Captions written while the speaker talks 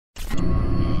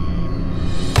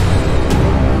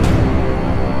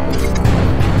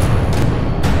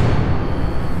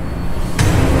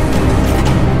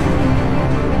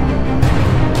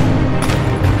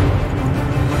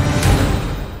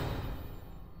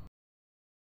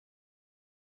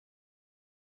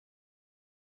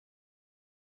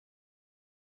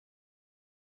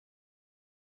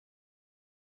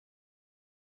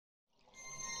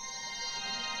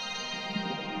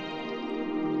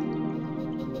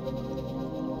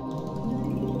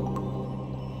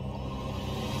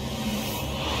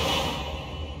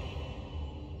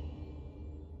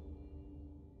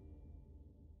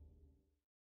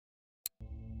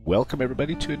Welcome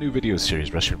everybody to a new video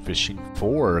series, Russian Fishing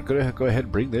 4. Go ahead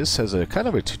and bring this as a kind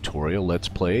of a tutorial. Let's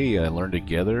play, learn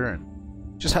together, and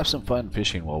just have some fun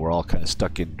fishing while we're all kind of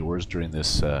stuck indoors during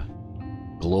this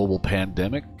global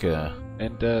pandemic,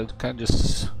 and kind of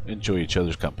just enjoy each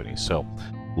other's company. So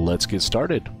let's get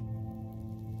started.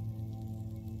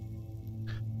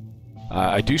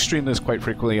 I do stream this quite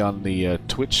frequently on the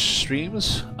Twitch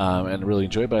streams, and really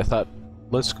enjoy it, but I thought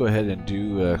let's go ahead and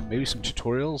do maybe some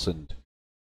tutorials and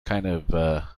kind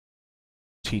of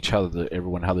teach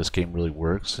everyone how this game really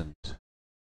works, and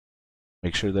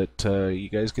make sure that you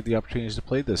guys get the opportunities to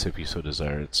play this if you so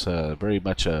desire. It's very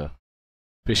much a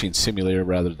fishing simulator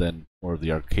rather than more of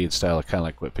the arcade style, kind of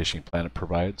like what Fishing Planet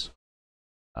provides.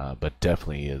 But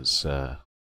definitely is a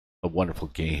wonderful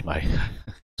game. I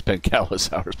spent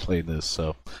countless hours playing this.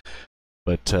 So,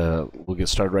 but we'll get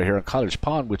started right here on Cottage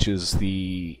Pond, which is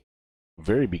the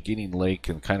very beginning lake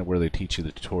and kind of where they teach you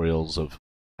the tutorials of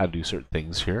how to do certain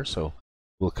things here. So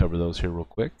we'll cover those here real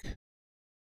quick.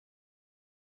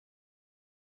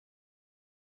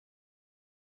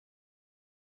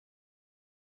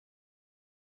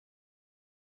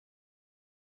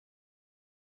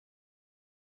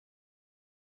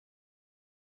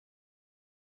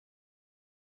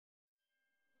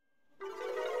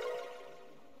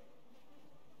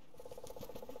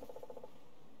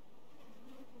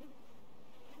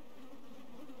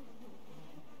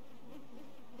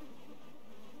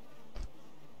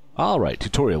 Alright,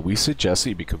 tutorial. We suggest that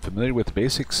you become familiar with the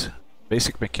basic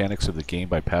mechanics of the game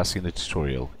by passing the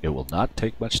tutorial. It will not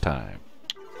take much time.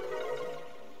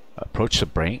 Approach the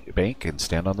bank and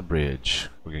stand on the bridge.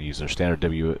 We're going to use our standard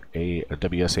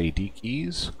WSAD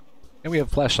keys, and we have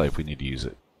a flashlight if we need to use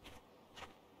it.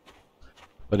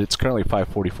 But it's currently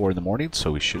 5:44 in the morning,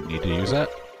 so we shouldn't need to use that.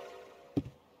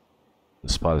 The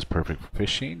spot is perfect for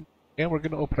fishing, and we're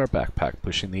going to open our backpack,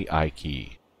 pushing the I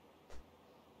key.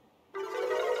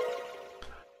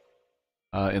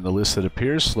 In the list that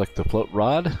appears, select the float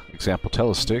rod, example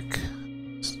telestick,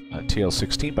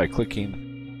 TL16 by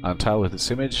clicking on tile with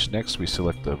its image. Next, we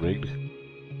select the rigged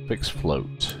fixed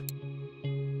float.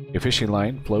 A fishing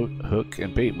line, float, hook,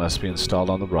 and bait must be installed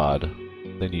on the rod.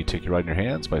 Then you take your rod in your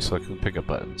hands by selecting the pickup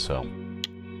button. So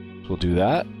we'll do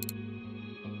that.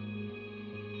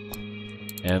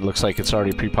 And it looks like it's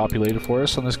already pre-populated for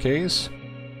us in this case.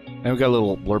 And we've got a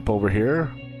little blurb over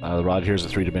here. The rod here is a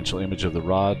three-dimensional image of the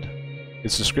rod.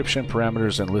 Its description,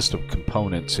 parameters, and list of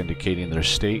components indicating their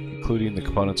state, including the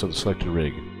components of the selected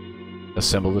rig.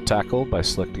 Assemble the tackle by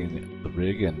selecting the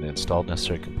rig and install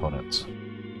necessary components.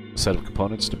 The set of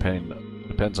components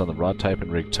depends on the rod type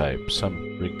and rig type.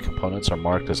 Some rig components are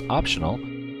marked as optional.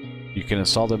 You can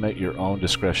install them at your own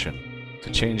discretion.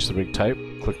 To change the rig type,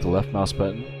 click the left mouse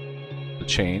button to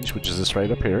change, which is this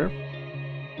right up here.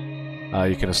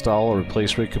 You can install or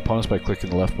replace rig components by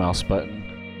clicking the left mouse button,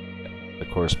 the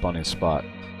corresponding spot.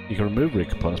 You can remove rig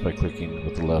components by clicking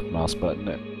with the left mouse button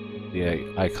at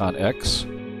the icon X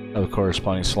of the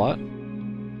corresponding slot.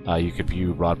 You can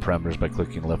view rod parameters by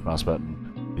clicking the left mouse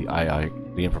button,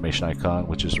 the information icon,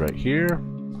 which is right here.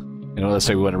 And let's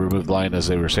say we want to remove the line, as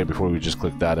they were saying before, we just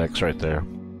click that X right there.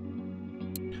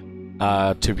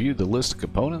 To view the list of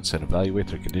components and evaluate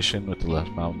their condition with the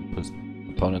left mouse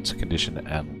components, condition,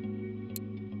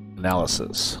 and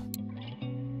analysis.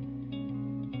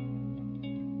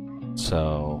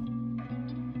 So,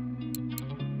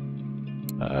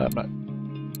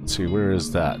 let's see, where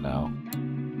is that now?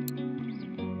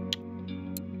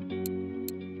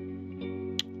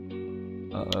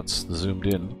 That's the zoomed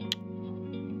in.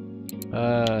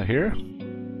 Here?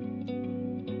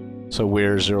 So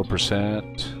we're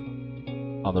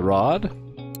 0% on the rod.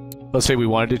 Let's say we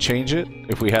wanted to change it.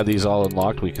 If we had these all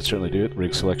unlocked, we could certainly do it.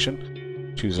 Rig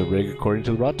selection. Choose a rig according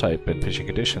to the rod type and fishing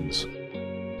conditions.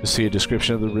 To see a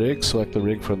description of the rig, select the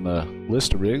rig from the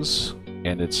list of rigs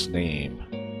and its name.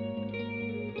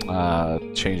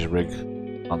 Change the rig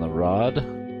on the rod.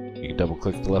 You can double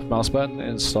click the left mouse button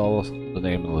and install the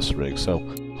name of the list of rigs. So,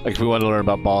 like if we wanted to learn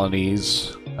about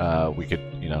Balinese, we could,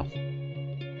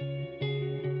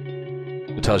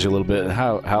 it tells you a little bit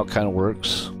how it kind of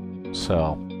works.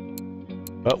 So,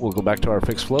 but we'll go back to our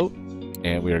fixed float,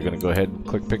 and we are going to go ahead and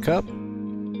click pick up.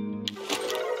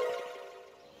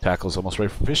 Tackle's almost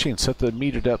ready for fishing. Set the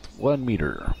meter depth 1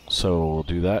 meter. So we'll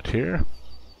do that here.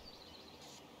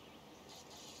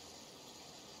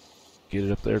 Get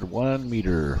it up there to 1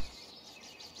 meter.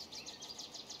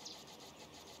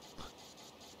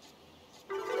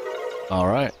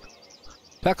 Alright.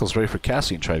 Tackle's ready for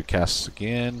casting. Try to cast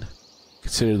again.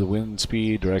 Consider the wind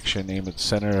speed, direction, aim at the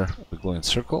center of the glowing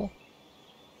circle.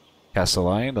 Cast the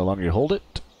line. The longer you hold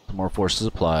it, the more force is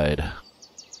applied.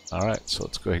 Alright, so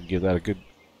let's go ahead and give that a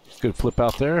good flip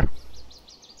out there.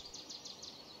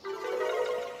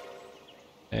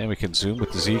 And we can zoom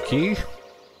with the Z key.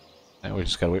 And we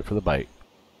just gotta wait for the bite.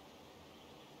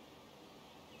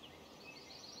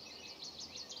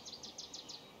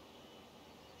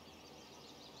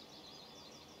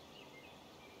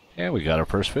 And we got our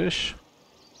first fish.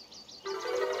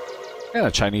 And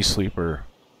a Chinese sleeper.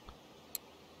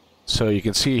 So you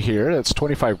can see here, that's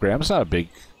 25 grams, not a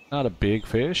big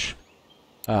fish.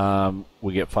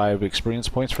 We get 5 experience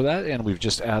points for that, and we've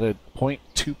just added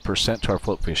 0.2% to our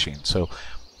float fishing. So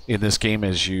in this game,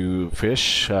 as you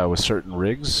fish with certain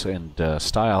rigs and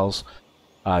styles,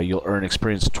 you'll earn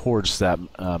experience towards that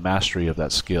mastery of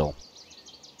that skill.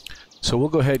 So we'll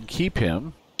go ahead and keep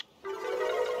him,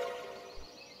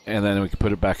 and then we can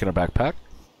put it back in our backpack.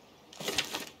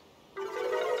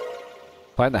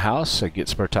 Find the house and get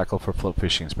spare tackle for float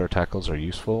fishing. Spare tackles are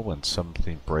useful when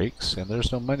something breaks and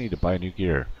there's no money to buy new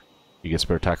gear. You get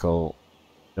spare tackle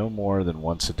no more than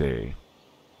once a day.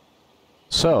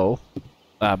 So,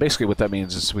 basically what that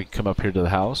means is we come up here to the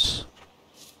house,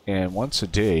 and once a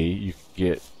day you can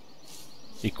get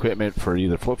equipment for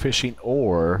either float fishing,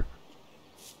 or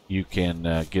you can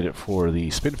get it for the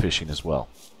spin fishing as well.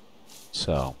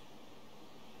 So,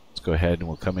 let's go ahead and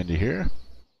we'll come into here.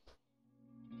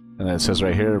 And then it says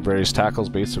right here, various tackles,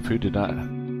 baits, and food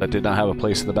that did not have a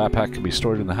place in the backpack can be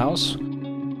stored in the house.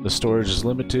 The storage is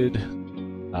limited.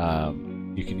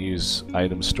 You can use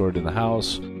items stored in the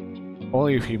house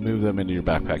only if you move them into your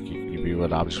backpack. You can view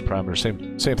an object's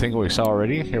parameters. Same thing we saw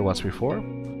already here once before.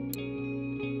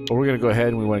 But we're going to go ahead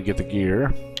and we want to get the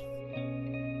gear.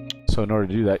 So in order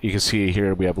to do that, you can see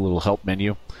here we have a little help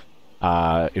menu.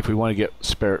 If we want to get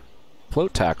spare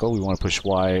float tackle, we want to push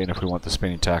Y, and if we want the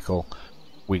spinning tackle,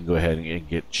 we can go ahead and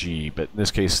get G. But in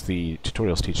this case, the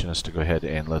tutorial is teaching us to go ahead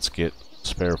and let's get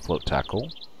spare float tackle.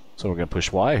 So we're going to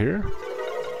push Y here.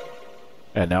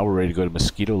 And now we're ready to go to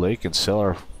Mosquito Lake and sell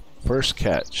our first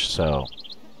catch. So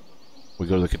we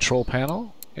go to the control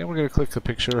panel, and we're going to click the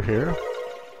picture here.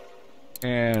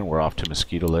 And we're off to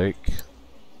Mosquito Lake.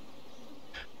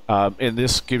 And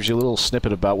this gives you a little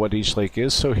snippet about what each lake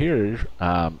is. So here,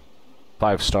 5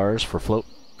 stars for float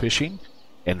fishing,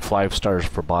 and 5 stars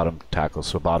for bottom tackle,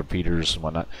 so bottom feeders and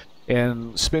whatnot.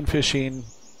 And spin fishing,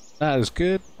 not as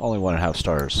good, only 1.5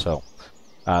 stars. So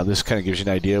this kind of gives you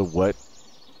an idea of what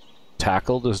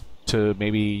tackle to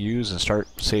maybe use and start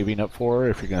saving up for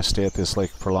if you're going to stay at this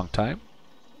lake for a long time.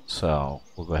 So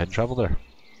we'll go ahead and travel there.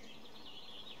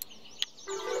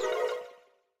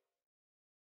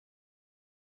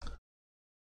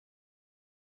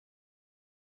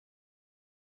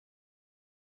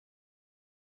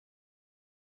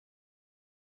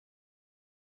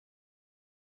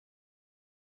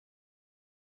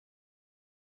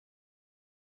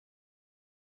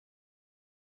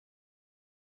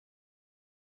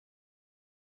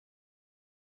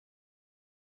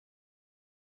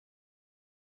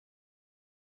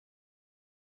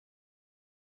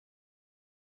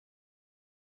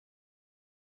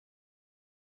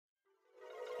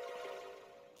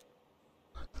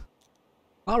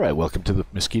 Alright, welcome to the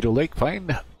Mosquito Lake.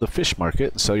 Find the fish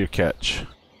market and sell your catch.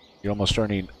 You're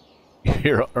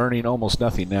earning almost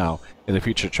nothing now. In the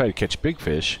future, try to catch big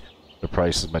fish. The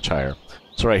price is much higher.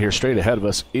 So right here, straight ahead of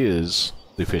us, is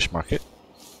the fish market.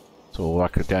 So we'll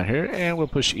walk it down here and we'll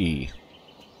push E.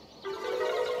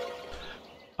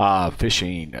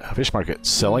 Fishing. Fish market.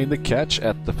 Selling the catch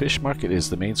at the fish market is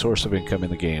the main source of income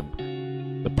in the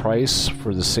game. The price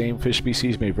for the same fish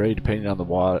species may vary depending on the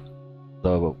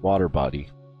water body.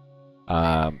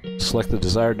 Select the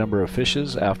desired number of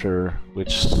fishes, after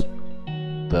which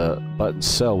the button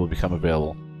sell will become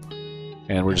available.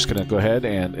 And we're just going to go ahead,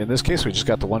 and in this case we just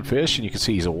got the one fish, and you can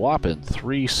see he's a whopping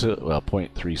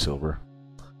 0.3 silver.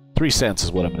 3 cents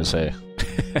is what I'm going to say.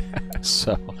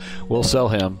 So we'll sell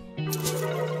him.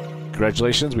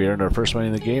 Congratulations, we earned our first money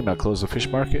in the game. Now close the fish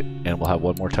market, and we'll have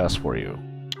one more task for you.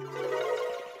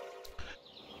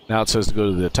 Now it says to go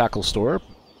to the tackle store.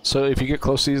 So if you get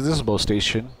close to this is a boat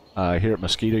station. Here at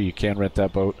Mosquito, you can rent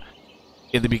that boat.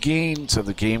 In the beginnings of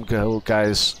the game,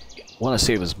 guys, want to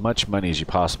save as much money as you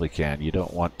possibly can. You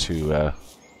don't want to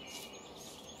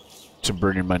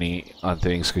burn your money on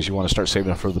things, because you want to start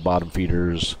saving up for the bottom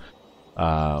feeders,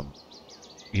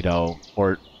 you know,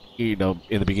 or in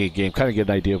the beginning of the game, kind of get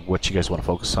an idea of what you guys want to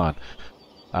focus on.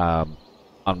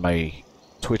 On my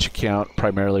Twitch account,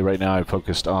 primarily right now, I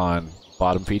focused on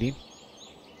bottom feeding.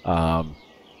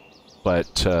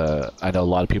 But I know a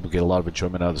lot of people get a lot of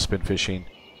enjoyment out of the spin fishing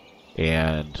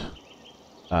and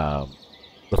the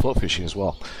float fishing as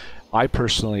well. I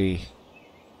personally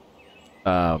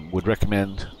would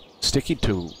recommend sticking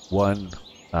to one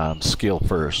skill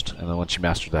first, and then once you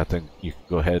master that, then you can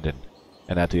go ahead and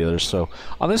add the others. So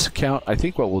on this account, I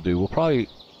think what we'll do, we'll probably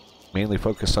mainly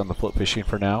focus on the float fishing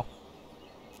for now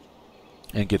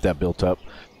and get that built up.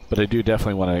 But I do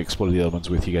definitely want to explore the other ones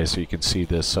with you guys so you can see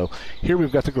this. So here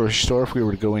we've got the grocery store. If we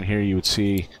were to go in here, you would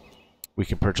see we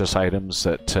can purchase items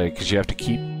that, because you have to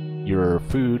keep your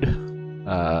food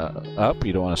up,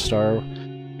 you don't want to starve,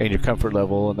 and your comfort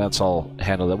level, and that's all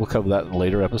handled. We'll cover that in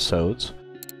later episodes.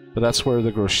 But that's where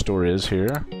the grocery store is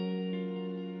here.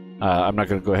 I'm not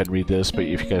going to go ahead and read this, but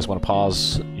if you guys want to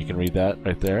pause, you can read that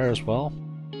right there as well.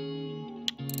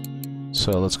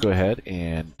 So let's go ahead,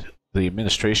 and the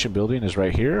administration building is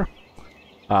right here.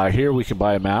 Here we can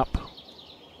buy a map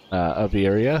of the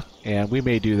area, and we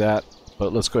may do that,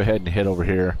 but let's go ahead and head over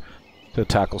here to the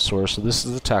tackle store. So this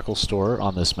is the tackle store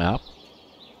on this map.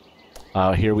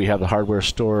 Here we have the hardware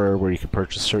store where you can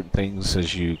purchase certain things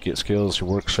as you get skills, your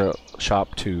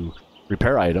workshop to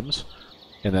repair items,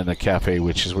 and then the cafe,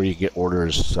 which is where you get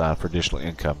orders for additional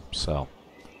income. So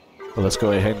well, let's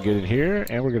go ahead and get in here,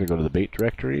 and we're going to go to the bait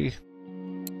directory.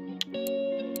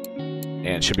 And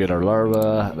it should be in our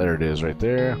larva. There it is right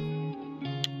there.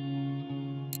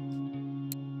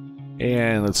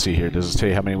 And let's see here. Does it tell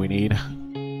you how many we need?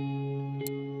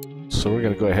 So we're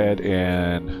going to go ahead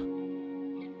and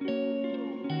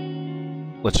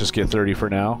let's just get 30 for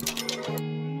now.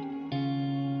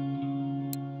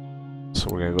 So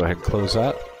we're going to go ahead and close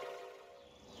that.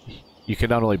 You can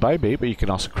not only buy bait, but you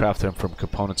can also craft them from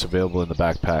components available in the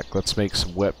backpack. Let's make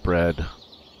some wet bread.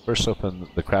 First, open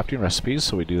the crafting recipes,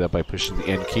 so we do that by pushing the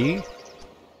N key.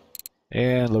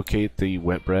 And locate the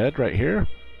wet bread right here.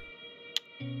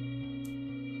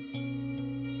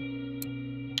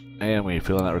 And we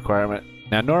fill in that requirement.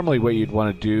 Now, normally what you'd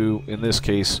want to do, in this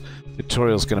case, the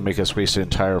tutorial is going to make us waste an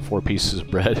entire 4 pieces of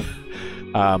bread.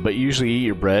 But you usually eat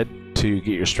your bread to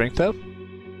get your strength up.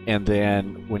 And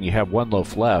then when you have 1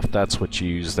 loaf left, that's what you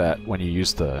use that when you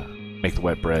use the make the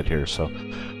wet bread here. So,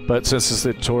 but since it's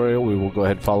the tutorial, we will go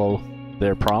ahead and follow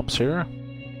their prompts here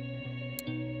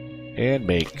and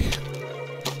make.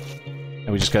 And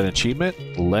we just got an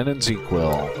achievement, Lennon's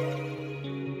Inkwell.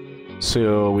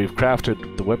 So we've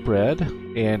crafted the wet bread,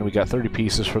 and we got 30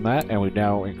 pieces from that, and we've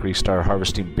now increased our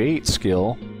harvesting bait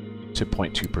skill to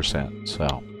 0.2%. So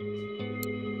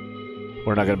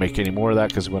we're not going to make any more of that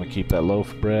because we want to keep that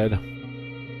loaf of bread.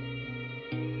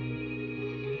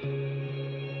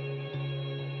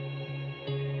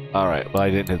 Alright, well I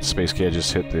didn't hit the space key, I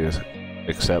just hit the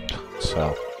accept,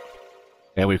 so.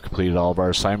 And we've completed all of our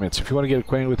assignments. If you want to get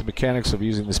acquainted with the mechanics of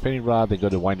using the spinning rod, then go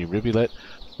to Winding Rivulet.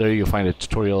 There you'll find a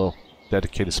tutorial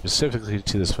dedicated specifically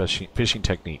to this fishing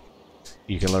technique.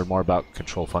 You can learn more about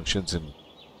control functions in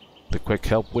the quick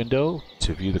help window.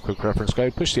 To view the quick reference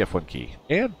guide, push the F1 key.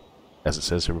 And, as it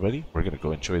says, everybody, we're going to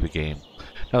go enjoy the game.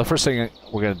 Now the first thing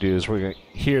we're going to do is we're going to,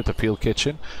 here at the field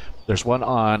kitchen, there's one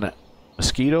on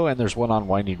Mosquito, and there's one on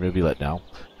Winding Rivulet now.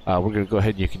 We're going to go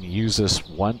ahead and you can use this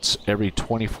once every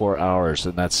 24 hours,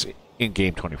 and that's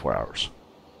in-game 24 hours.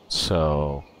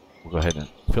 So we'll go ahead and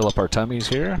fill up our tummies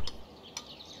here.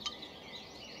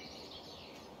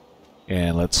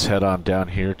 And let's head on down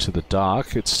here to the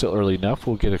dock. It's still early enough.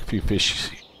 We'll get a few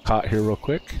fish caught here real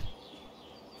quick.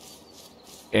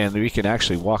 And we can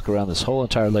actually walk around this whole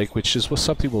entire lake, which is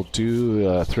something we'll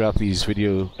do throughout these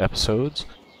video episodes.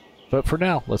 But for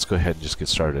now, let's go ahead and just get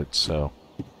started. So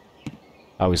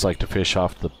I always like to fish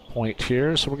off the point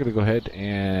here, so we're going to go ahead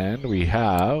and we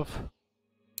have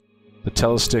the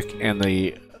telestick and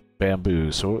the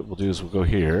bamboo. So what we'll do is we'll go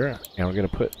here, and we're going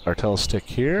to put our telestick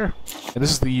here. And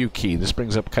this is the U key. This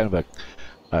brings up kind of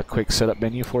a quick setup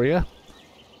menu for you.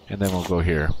 And then we'll go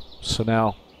here. So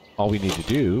now all we need to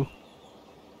do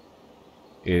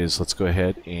is let's go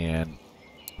ahead and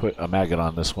put a maggot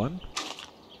on this one.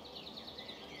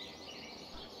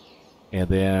 And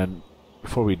then,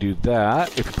 before we do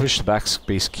that, if you push the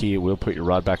backspace key, it will put your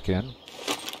rod back in.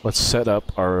 Let's set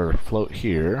up our float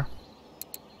here.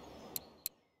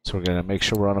 So we're going to make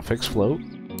sure we're on a fixed float.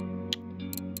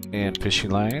 And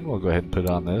fishing line, we'll go ahead and put it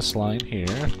on this line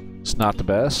here. It's not the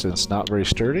best, and it's not very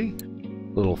sturdy.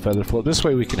 Little feather float. This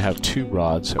way we can have 2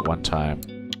 rods at one time.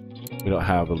 We don't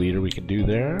have a leader we can do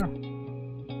there.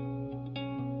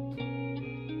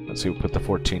 Let's see, we'll put the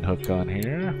 14 hook on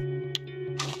here.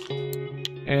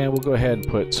 And we'll go ahead and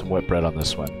put some wet bread on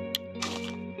this one.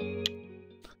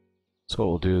 So what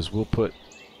we'll do is we'll put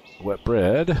wet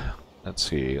bread. Let's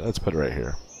see, let's put it right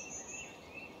here.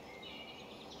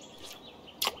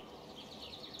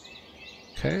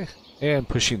 Okay, and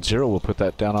pushing 0, we'll put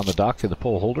that down on the dock in the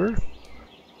pole holder.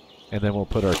 And then we'll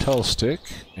put our telestick,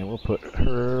 and we'll put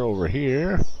her over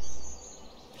here.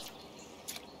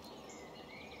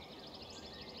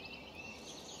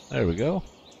 There we go.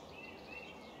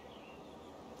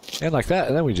 And like that,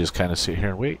 and then we just kind of sit here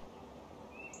and wait.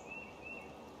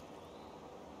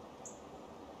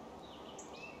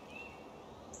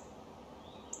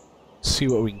 See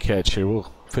what we can catch here.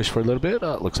 We'll fish for a little bit.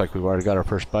 Oh, it looks like we've already got our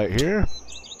first bite here.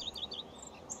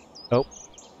 Oh.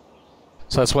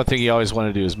 So that's one thing you always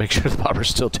want to do is make sure the bobber's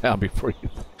still down before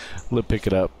you pick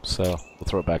it up. So we'll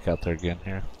throw it back out there again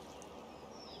here.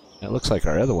 And it looks like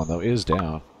our other one, though, is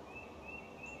down.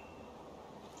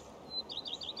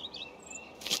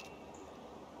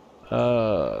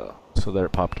 So there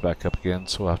it popped back up again,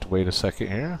 so we'll have to wait a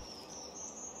second here.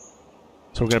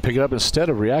 So we're going to pick it up instead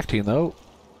of reacting, though.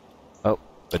 Oh,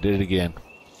 I did it again.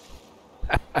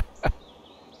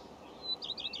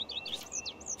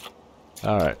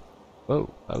 Alright.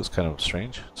 Whoa, that was kind of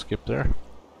strange. Skip there.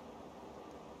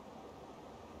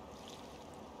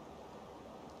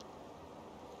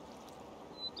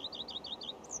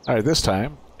 Alright, this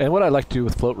time, and what I like to do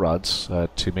with float rods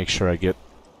to make sure I get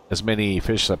as many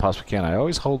fish as I possibly can, I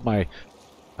always hold my,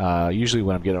 usually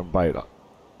when I'm getting a bite,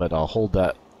 but I'll hold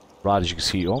that rod, as you can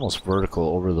see, almost vertical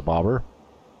over the bobber.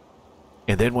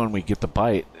 And then when we get the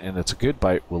bite, and it's a good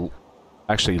bite, we'll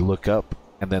actually look up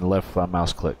and then left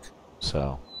mouse click.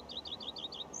 So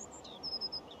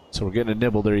we're getting a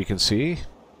nibble there, you can see.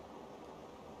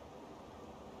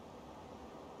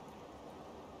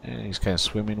 And he's kind of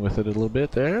swimming with it a little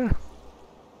bit there.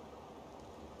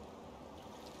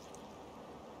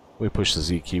 We push the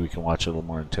Z key, we can watch it a little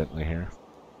more intently here.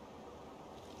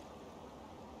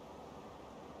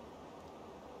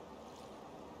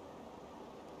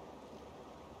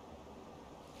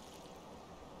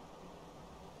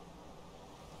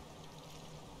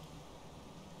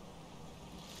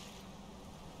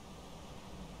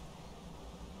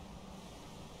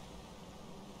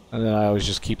 And then I always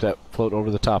just keep that float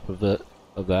over the top of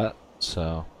that,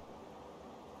 so.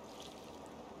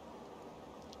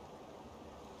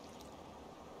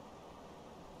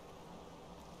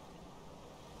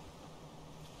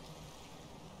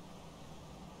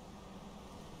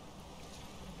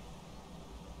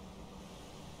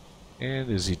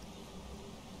 And is he...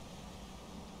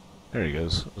 There he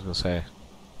goes, I was gonna say.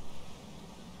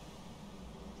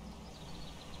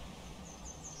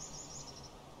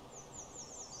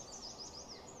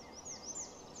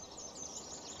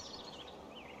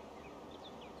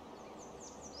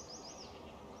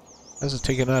 Hasn't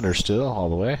taken under still, all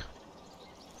the way.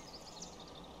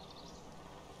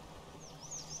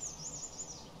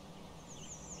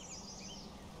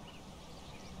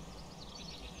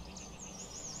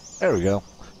 There we go.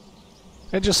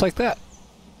 And just like that,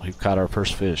 we've caught our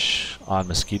first fish on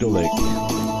Mosquito Lake.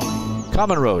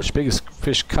 Common roach, biggest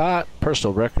fish caught,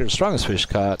 personal record, strongest fish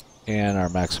caught, and our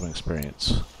maximum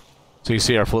experience. So you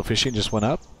see our float fishing just went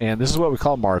up, and this is what we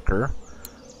call marker.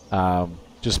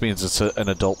 Just means it's an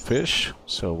adult fish,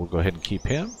 so we'll go ahead and keep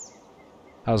him.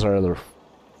 How's our other...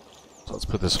 So let's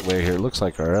put this away here. It looks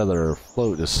like our other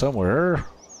float is somewhere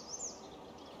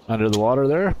under the water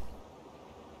there.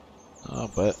 Oh,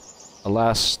 but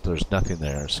alas, there's nothing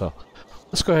there. So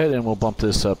let's go ahead and we'll bump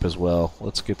this up as well.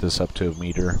 Let's get this up to a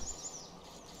meter.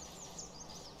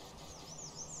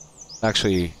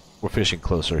 Actually, we're fishing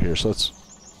closer here, so it's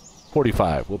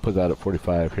 45. We'll put that at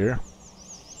 45 here.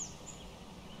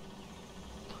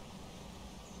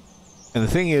 And the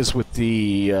thing is, with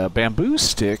the bamboo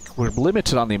stick, we're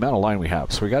limited on the amount of line we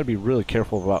have, so we got to be really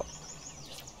careful about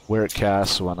where it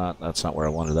casts and whatnot. That's not where I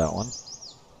wanted that one.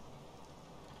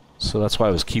 So that's why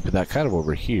I was keeping that kind of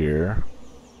over here.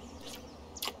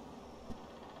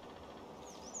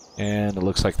 And it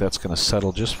looks like that's going to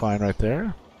settle just fine right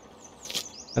there.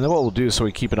 And then what we'll do, so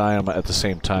we keep an eye on them at the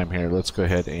same time here, let's go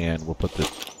ahead and we'll put the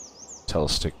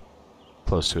telestick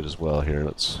close to it as well here.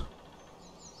 Let's...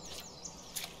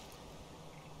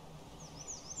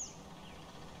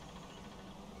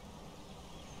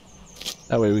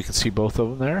 That way we can see both of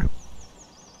them there.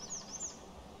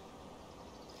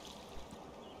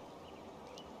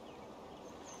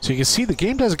 So you can see the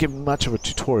game doesn't give much of a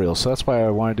tutorial, so that's why I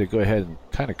wanted to go ahead and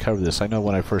kind of cover this. I know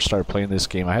when I first started playing this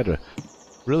game, I had to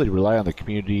really rely on the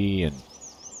community and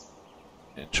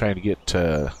trying to get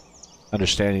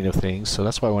understanding of things, so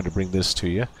that's why I wanted to bring this to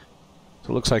you. So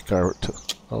it looks like our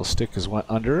little stick has went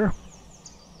under.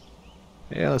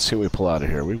 Yeah, let's see what we pull out of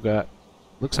here. We've got...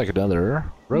 Looks like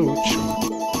another roach.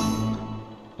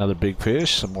 Another big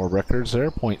fish. Some more records there.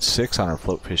 0.6 on our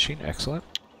float fishing. Excellent.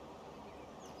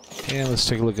 And let's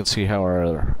take a look and see how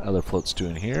our other float's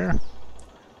doing here.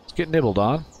 Let's get nibbled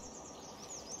on.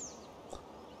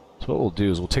 So what we'll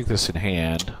do is we'll take this in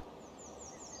hand.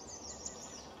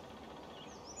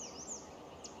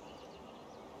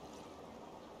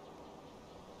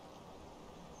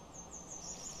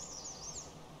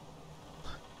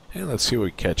 And let's see what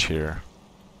we catch here.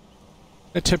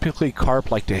 And typically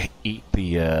carp like to eat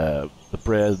the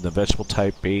bread and the vegetable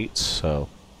type baits, so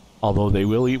although they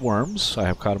will eat worms, I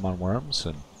have caught them on worms,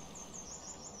 and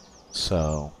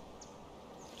so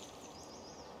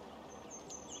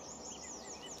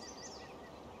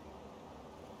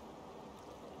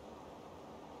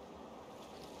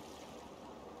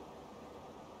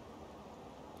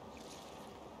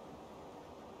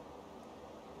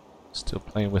still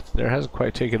playing with there, hasn't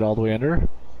quite taken it all the way under.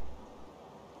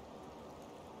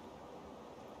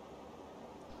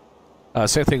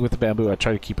 Same thing with the bamboo, I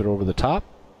try to keep it over the top,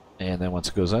 and then once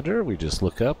it goes under, we just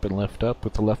look up and lift up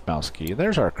with the left mouse key. And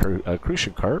there's our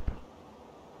crucian carp.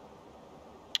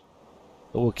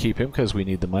 But we'll keep him because we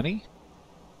need the money.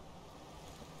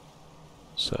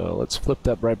 So let's flip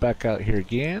that right back out here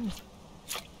again.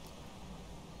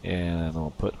 And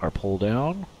we'll put our pole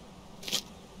down.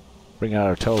 Bring out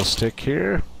our telestick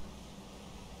here.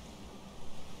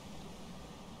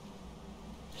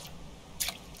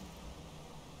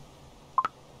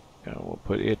 And we'll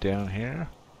put it down here.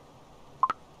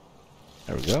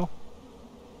 There we go.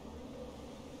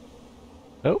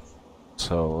 Oh,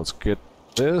 so let's get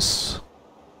this.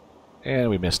 And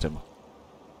we missed him.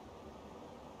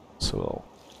 So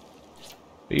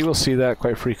you will see that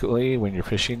quite frequently when you're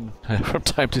fishing from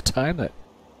time to time. That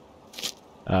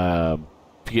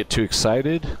if you get too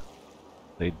excited,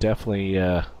 they definitely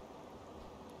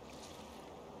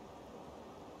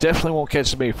won't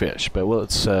catch the big fish. But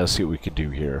let's see what we can do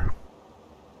here.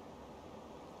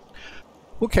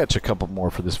 We'll catch a couple more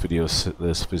for this video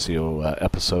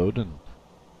episode, and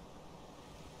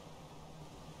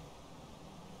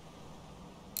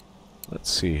let's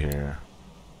see here.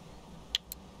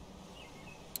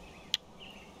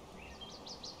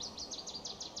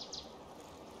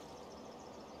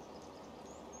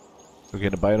 We're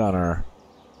getting a bite on our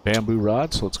bamboo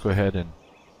rod, so let's go ahead and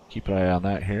keep an eye on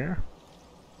that here.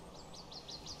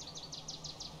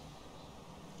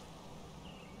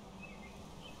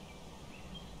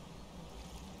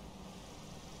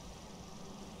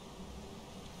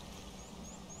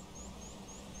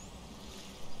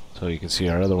 So you can see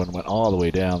our other one went all the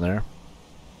way down there.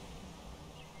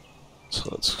 So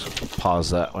let's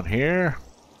pause that one here.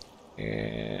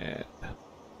 And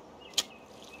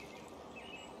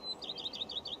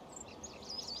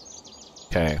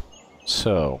okay,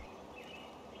 so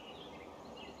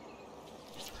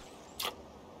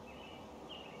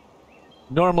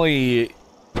normally,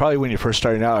 probably when you're first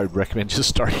starting out, I'd recommend just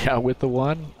starting out with the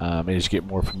one, as you get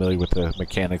more familiar with the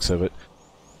mechanics of it.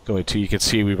 Going to, you can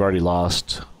see we've already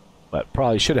lost, but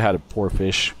probably should have had a poor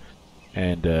fish,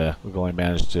 and we've only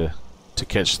managed to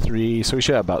catch 3, so we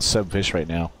should have about 7 fish right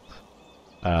now.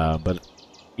 But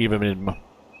even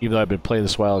though I've been playing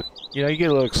this a while, you know, you get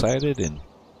a little excited,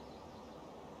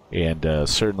 and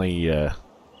certainly,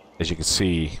 as you can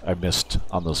see, I missed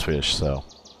on those fish, so.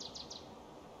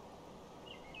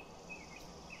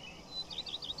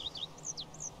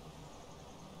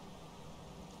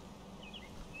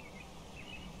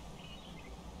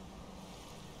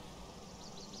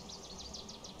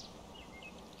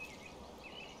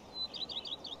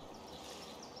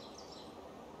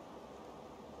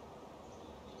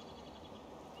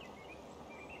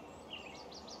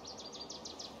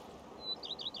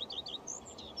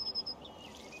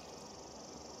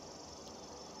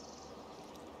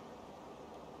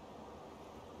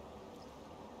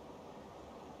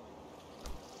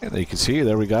 And you can see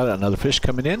there we got another fish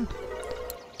coming in.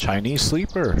 Chinese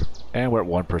sleeper. And we're at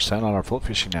 1% on our float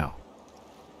fishing now.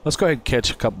 Let's go ahead and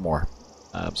catch a couple more,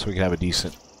 so we can have a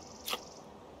decent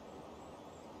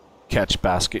catch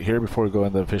basket here before we go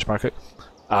into the fish market.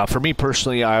 For me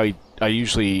personally, I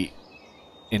usually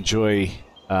enjoy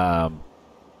going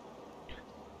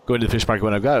to the fish market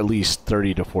when I've got at least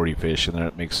 30 to 40 fish, and then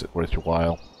it makes it worth your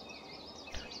while.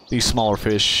 These smaller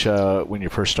fish, when you're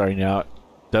first starting out,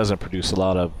 doesn't produce a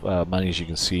lot of money, as you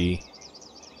can see,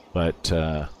 but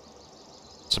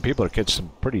some people are catching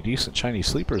some pretty decent Chinese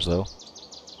sleepers, though.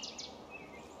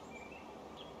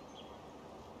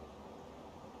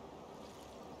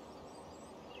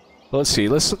 Well, let's see.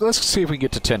 Let's see if we can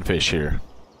get to 10 fish here.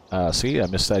 See, I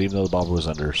missed that even though the bobber was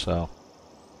under. So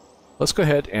let's go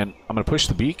ahead, and I'm going to push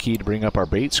the B key to bring up our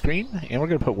bait screen, and we're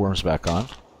going to put worms back on.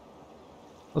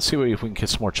 Let's see if we can get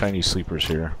some more Chinese sleepers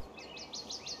here.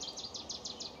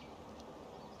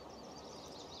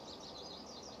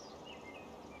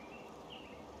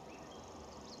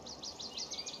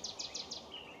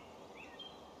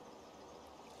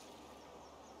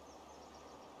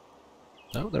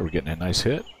 Oh, there we're getting a nice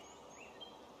hit.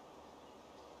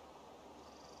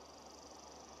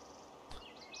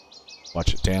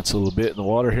 Watch it dance a little bit in the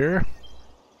water here.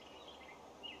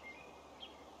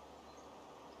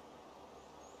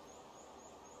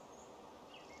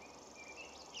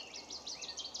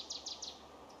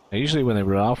 Now, usually when they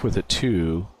run off with it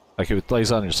too, like if it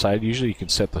lays on your side, usually you can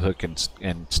set the hook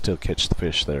and still catch the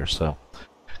fish there. So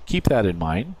keep that in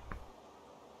mind.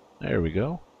 There we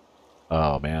go.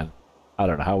 Oh man, I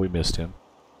don't know how we missed him.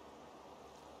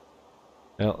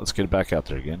 Well, let's get it back out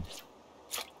there again.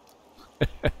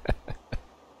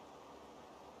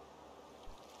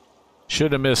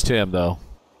 Should have missed him though.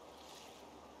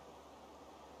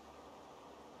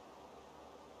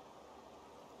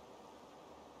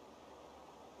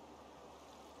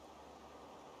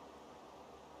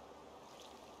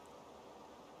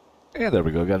 And there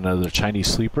we go, got another Chinese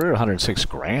sleeper, 106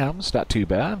 grams, not too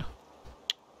bad.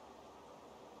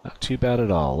 Not too bad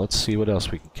at all. Let's see what else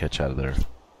we can catch out of there.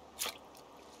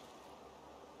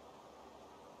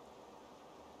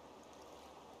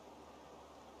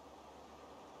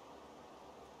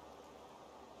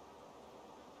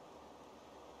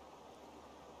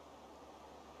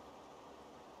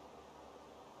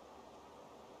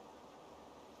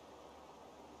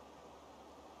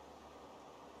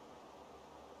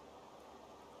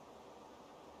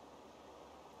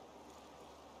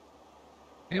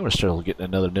 And we're still getting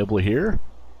another nibble here.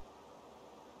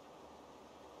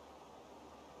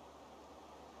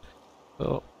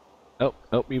 Oh, nope,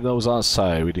 nope, even though it was on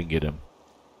side, we didn't get him.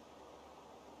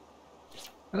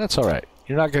 And that's alright.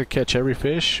 You're not going to catch every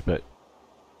fish, but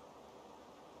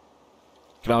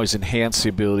you can always enhance the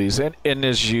abilities. And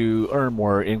as you earn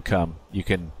more income, you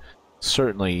can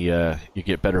certainly you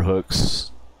get better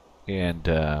hooks, and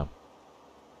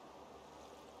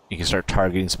you can start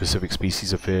targeting specific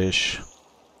species of fish.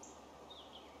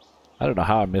 I don't know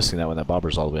how I'm missing that when that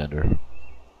bobber's all the way under.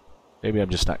 Maybe I'm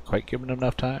just not quite giving him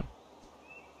enough time.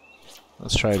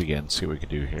 Let's try it again, see what we can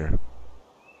do here.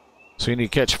 So you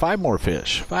need to catch 5 more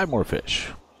fish. 5 more fish.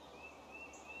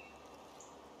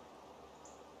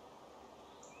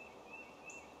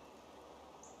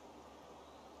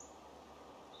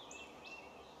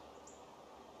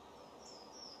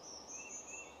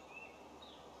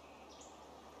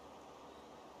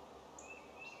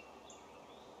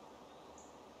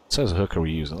 What size of hook are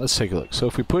we using? Let's take a look. So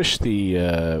if we push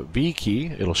the V key,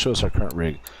 it'll show us our current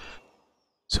rig.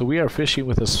 So we are fishing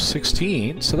with a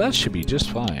 16, so that should be just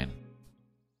fine.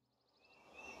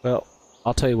 Well,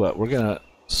 I'll tell you what, we're gonna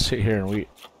sit here and we...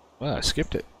 Well, I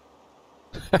skipped it.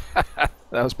 That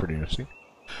was pretty interesting.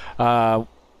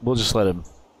 We'll just let him...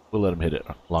 We'll let him hit it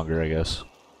longer, I guess.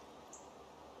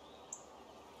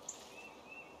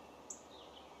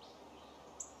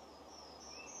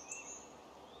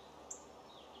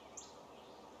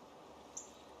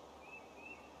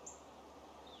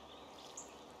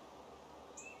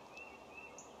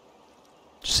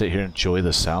 Just sit here and enjoy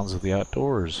the sounds of the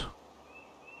outdoors.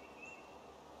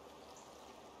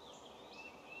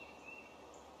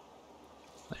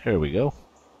 There we go.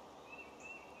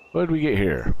 What did we get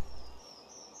here?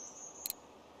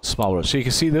 Small roach. So you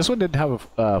can see this one didn't have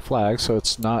a flag, so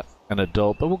it's not an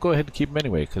adult, but we'll go ahead and keep him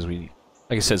anyway, because we,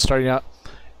 like I said, starting out,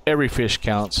 every fish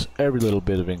counts. Every little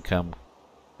bit of income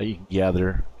that you can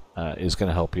gather is going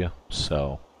to help you.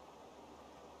 So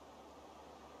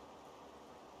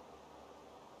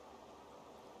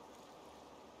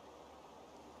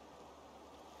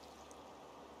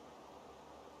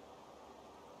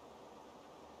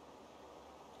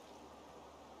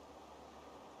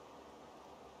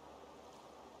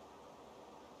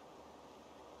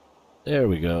there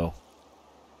we go.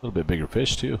 A little bit bigger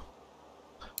fish too.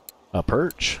 A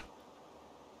perch.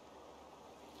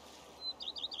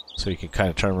 So you can kind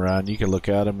of turn around. You can look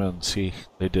at them and see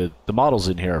they did. The models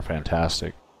in here are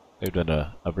fantastic. They've done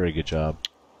a very good job.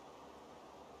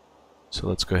 So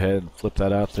let's go ahead and flip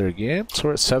that out there again. So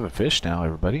we're at 7 fish now,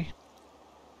 everybody.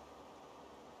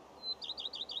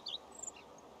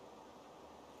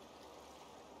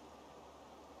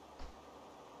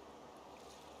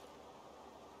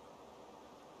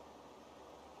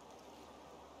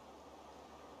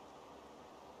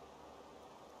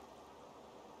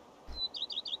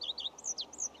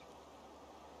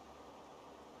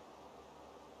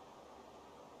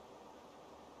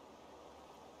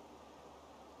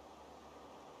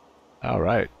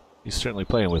 Alright, he's certainly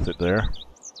playing with it there.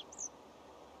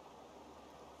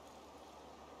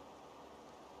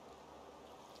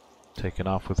 Taking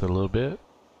off with it a little bit.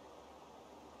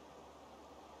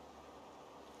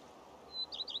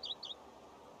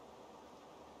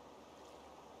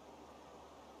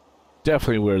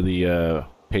 Definitely where the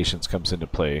patience comes into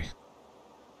play.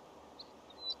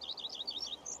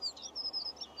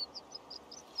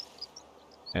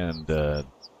 And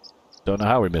don't know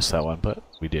how we missed that one, but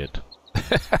we did.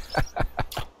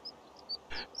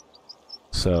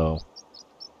 So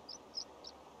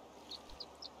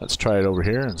let's try it over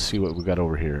here and see what we got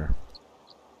over here.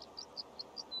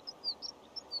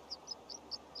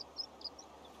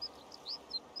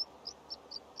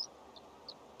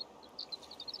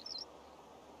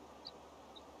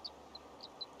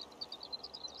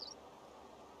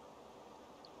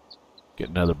 Get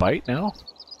another bite now.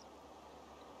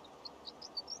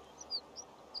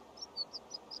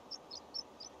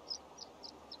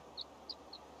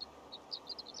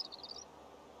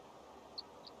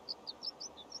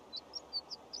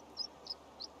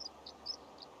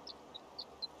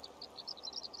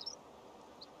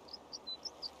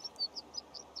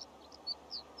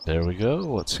 There we go.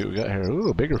 Let's see what we got here. Ooh,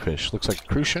 a bigger fish. Looks like a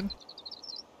crucian.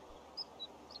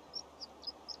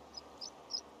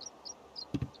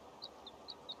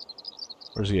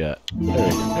 Where's he at? There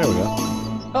we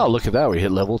go. Oh, look at that. We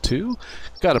hit level 2.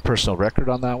 Got a personal record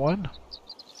on that one.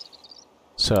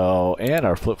 So, and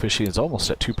our flip fishing is almost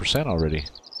at 2% already.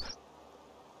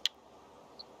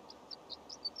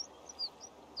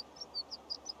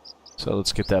 So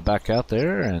let's get that back out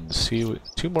there and see what,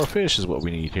 2 more fish is what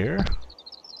we need here.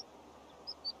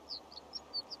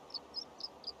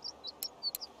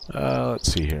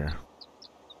 Let's see here.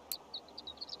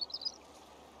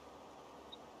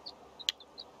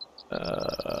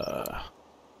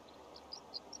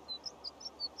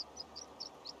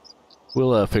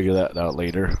 We'll figure that out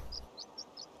later.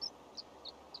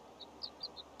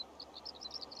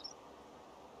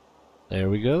 There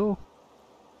we go.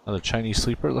 Another Chinese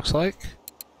sleeper, it looks like.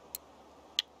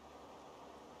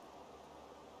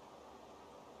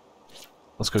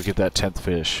 Let's go get that 10th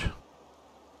fish.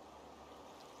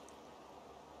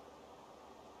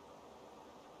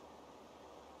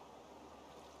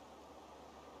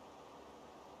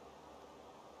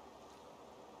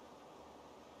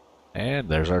 And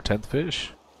there's our 10th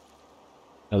fish.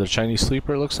 Another Chinese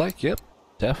sleeper, it looks like. Yep,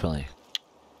 definitely.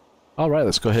 Alright,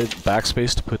 let's go ahead and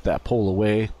backspace to put that pole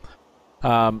away.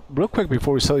 Real quick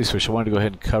before we sell these fish, I wanted to go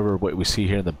ahead and cover what we see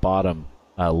here in the bottom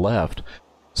left.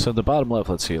 So in the bottom left,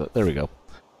 let's see, there we go.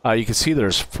 You can see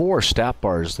there's 4 stat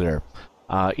bars there.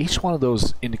 Each one of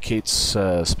those indicates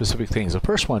specific things. The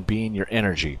first one being your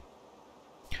energy.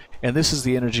 And this is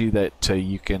the energy that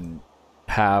you can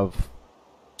have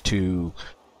to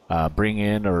bring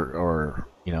in or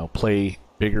you know, play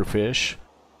bigger fish.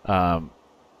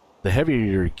 The heavier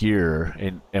your gear,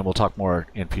 and we'll talk more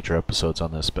in future episodes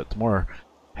on this, but the more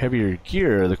heavier your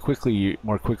gear, the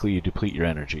more quickly you deplete your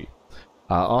energy.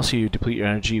 Also, you deplete your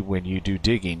energy when you do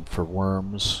digging for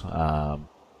worms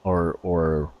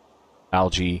or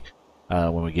algae.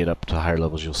 When we get up to higher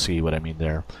levels, you'll see what I mean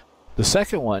there. The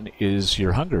second one is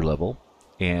your hunger level,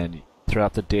 and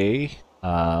throughout the day,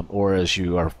 or as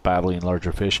you are battling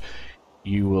larger fish,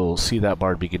 you will see that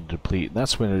bar begin to deplete, and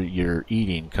that's when your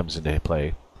eating comes into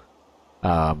play.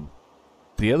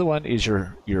 The other one is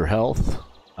your health.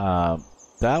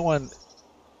 That one,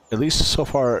 at least so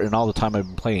far in all the time I've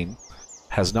been playing,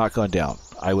 has not gone down.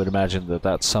 I would imagine that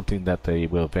that's something that they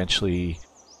will eventually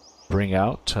bring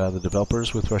out, the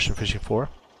developers with Russian Fishing 4.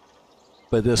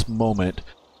 But at this moment,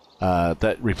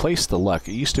 that replaced the luck.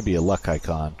 It used to be a luck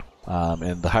icon,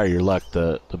 and the higher your luck,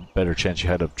 the better chance you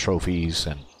had of trophies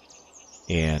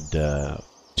and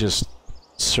just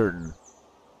certain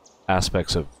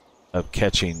aspects of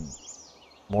catching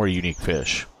more unique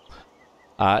fish.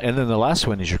 And then the last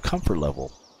one is your comfort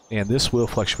level. And this will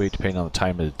fluctuate depending on the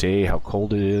time of the day, how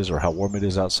cold it is, or how warm it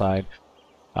is outside.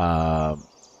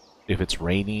 If it's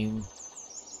raining,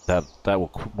 that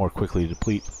will more quickly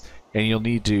deplete. And you'll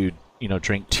need to, you know,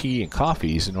 drink tea and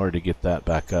coffees in order to get that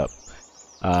back up.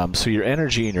 So your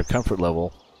energy and your comfort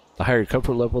level, the higher your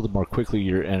comfort level, the more quickly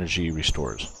your energy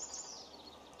restores.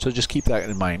 So just keep that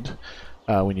in mind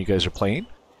when you guys are playing.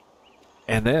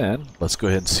 And then let's go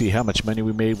ahead and see how much money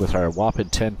we made with our whopping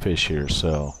 10 fish here.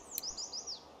 So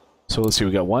let's see,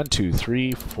 we got 1, 2,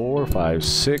 3, 4, 5,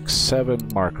 6, 7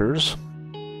 markers.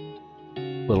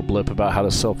 Little blip about how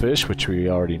to sell fish, which we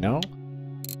already know.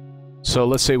 So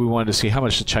let's say we wanted to see how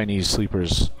much the Chinese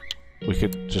sleepers, we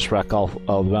could just rack all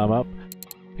of them up.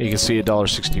 You can see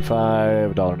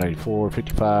 $1.65, $1.94,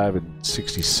 55, and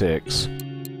 66.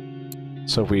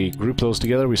 So if we group those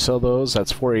together, we sell those,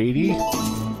 that's $4.80.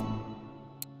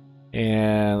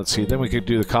 And let's see, then we could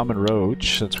do the common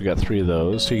roach, since we got 3 of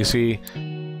those. So you can see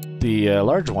the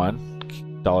large one,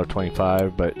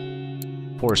 $1.25, but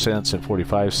 4 cents and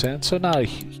 45 cents, so not a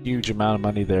huge amount of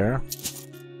money there.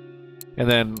 And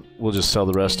then we'll just sell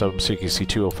the rest of them, so you can see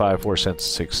 $2.05, 4 cents,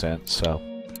 and 6 cents.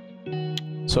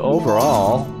 So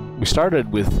overall, we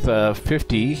started with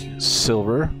 50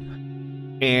 silver,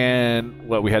 and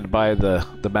what we had to buy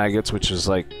the maggots, which is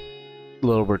like a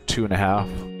little over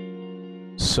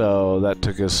 2.5. So that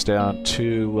took us down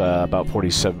to about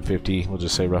 47.50. We'll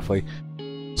just say roughly.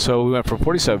 So we went from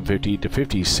 47.50 to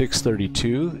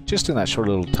 56.32 just in that short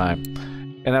little time,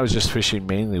 and that was just fishing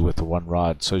mainly with the one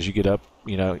rod. So as you get up,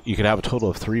 you know, you could have a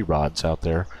total of 3 rods out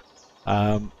there,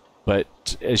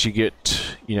 but as you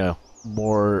get, you know,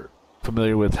 more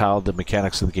familiar with how the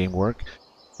mechanics of the game work,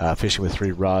 fishing with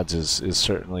 3 rods is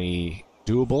certainly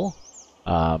doable,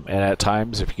 and at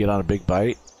times if you get on a big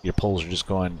bite, your poles are just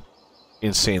going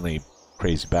insanely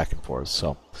crazy back and forth.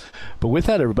 So, but with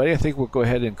that, everybody, I think we'll go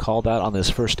ahead and call that on this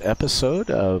first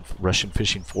episode of Russian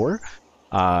Fishing 4.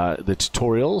 The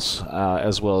tutorials,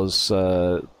 as well as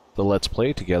the Let's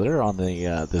Play together on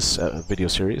the this video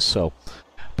series. So,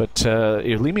 but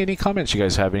leave me any comments you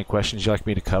guys have, any questions you'd like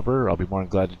me to cover. I'll be more than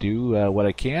glad to do what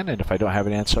I can, and if I don't have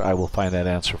an answer, I will find that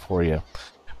answer for you.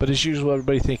 But as usual,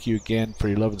 everybody, thank you again for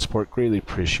your love and support. Greatly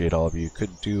appreciate all of you.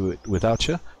 Couldn't do it without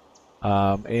you.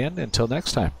 And until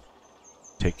next time,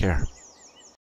 take care.